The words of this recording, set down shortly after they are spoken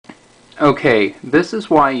Okay, this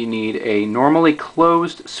is why you need a normally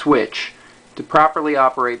closed switch to properly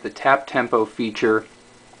operate the tap tempo feature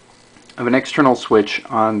of an external switch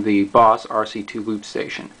on the Boss RC-2 loop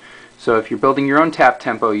station. So if you're building your own tap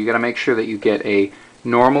tempo, you got to make sure that you get a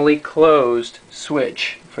normally closed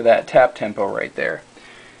switch for that tap tempo right there.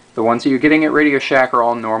 The ones that you're getting at Radio Shack are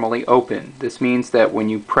all normally open. This means that when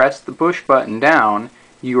you press the push button down,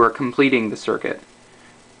 you are completing the circuit.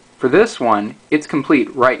 For this one, it's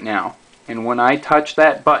complete right now. And when I touch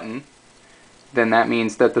that button, then that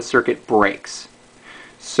means that the circuit breaks.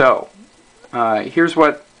 So, here's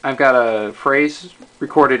what I've got a phrase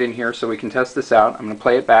recorded in here so we can test this out. I'm going to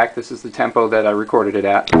play it back. This is the tempo that I recorded it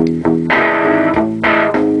at.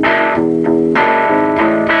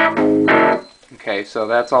 Okay, so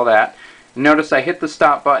that's all that. Notice I hit the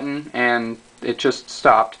stop button and it just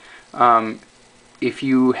stopped. If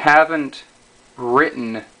you haven't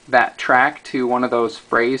written that track to one of those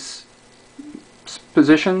phrase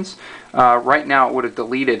positions, right now it would have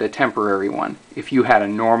deleted a temporary one if you had a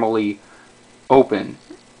normally open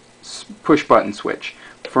push button switch.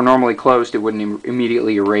 For normally closed, it wouldn't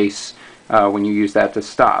immediately erase when you use that to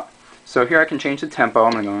stop. So here I can change the tempo.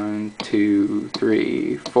 I'm going to go 1, 2,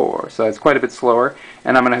 3, 4. So it's quite a bit slower.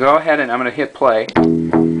 And I'm going to go ahead and I'm going to hit play.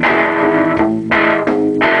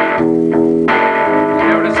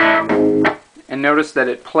 And notice that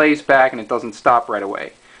it plays back and it doesn't stop right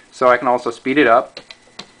away. So I can also speed it up.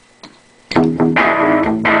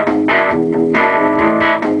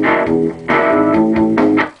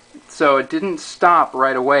 So it didn't stop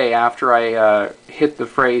right away after I hit the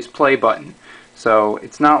phrase play button. So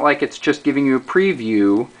it's not like it's just giving you a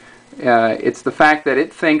preview. It's the fact that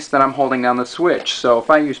it thinks that I'm holding down the switch. So if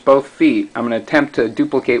I use both feet, I'm going to attempt to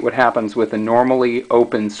duplicate what happens with a normally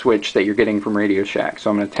open switch that you're getting from Radio Shack. So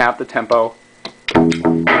I'm going to tap the tempo.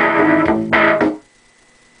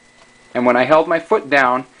 And when I held my foot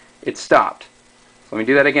down, it stopped. So let me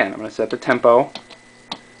do that again. I'm going to set the tempo.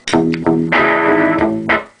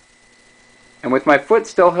 And with my foot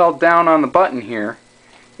still held down on the button here,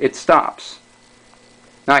 it stops.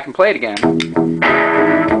 Now I can play it again.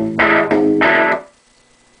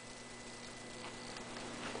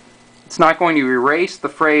 It's not going to erase the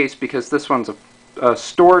phrase because this one's a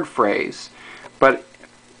stored phrase. But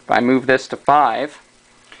if I move this to 5,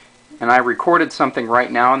 and I recorded something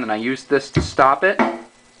right now, and then I used this to stop it.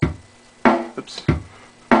 Oops.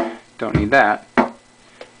 Don't need that.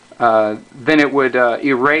 Then it would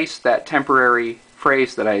erase that temporary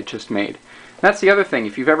phrase that I had just made. That's the other thing.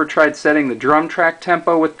 If you've ever tried setting the drum track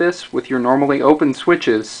tempo with this, with your normally open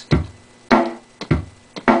switches.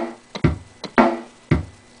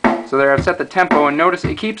 So there I've set the tempo, and notice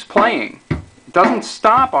it keeps playing. It doesn't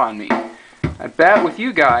stop on me. I bet with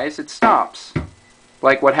you guys it stops.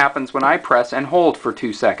 Like what happens when I press and hold for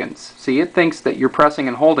 2 seconds. See, it thinks that you're pressing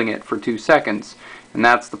and holding it for 2 seconds. And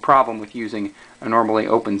that's the problem with using a normally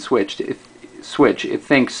open switch. It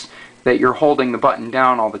thinks that you're holding the button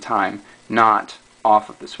down all the time, not off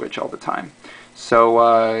of the switch all the time.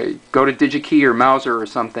 So go to DigiKey or Mouser or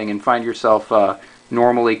something and find yourself a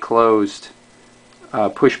normally closed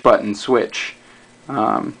push button switch.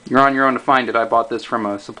 You're on your own to find it. I bought this from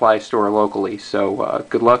a supply store locally, so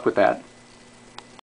good luck with that.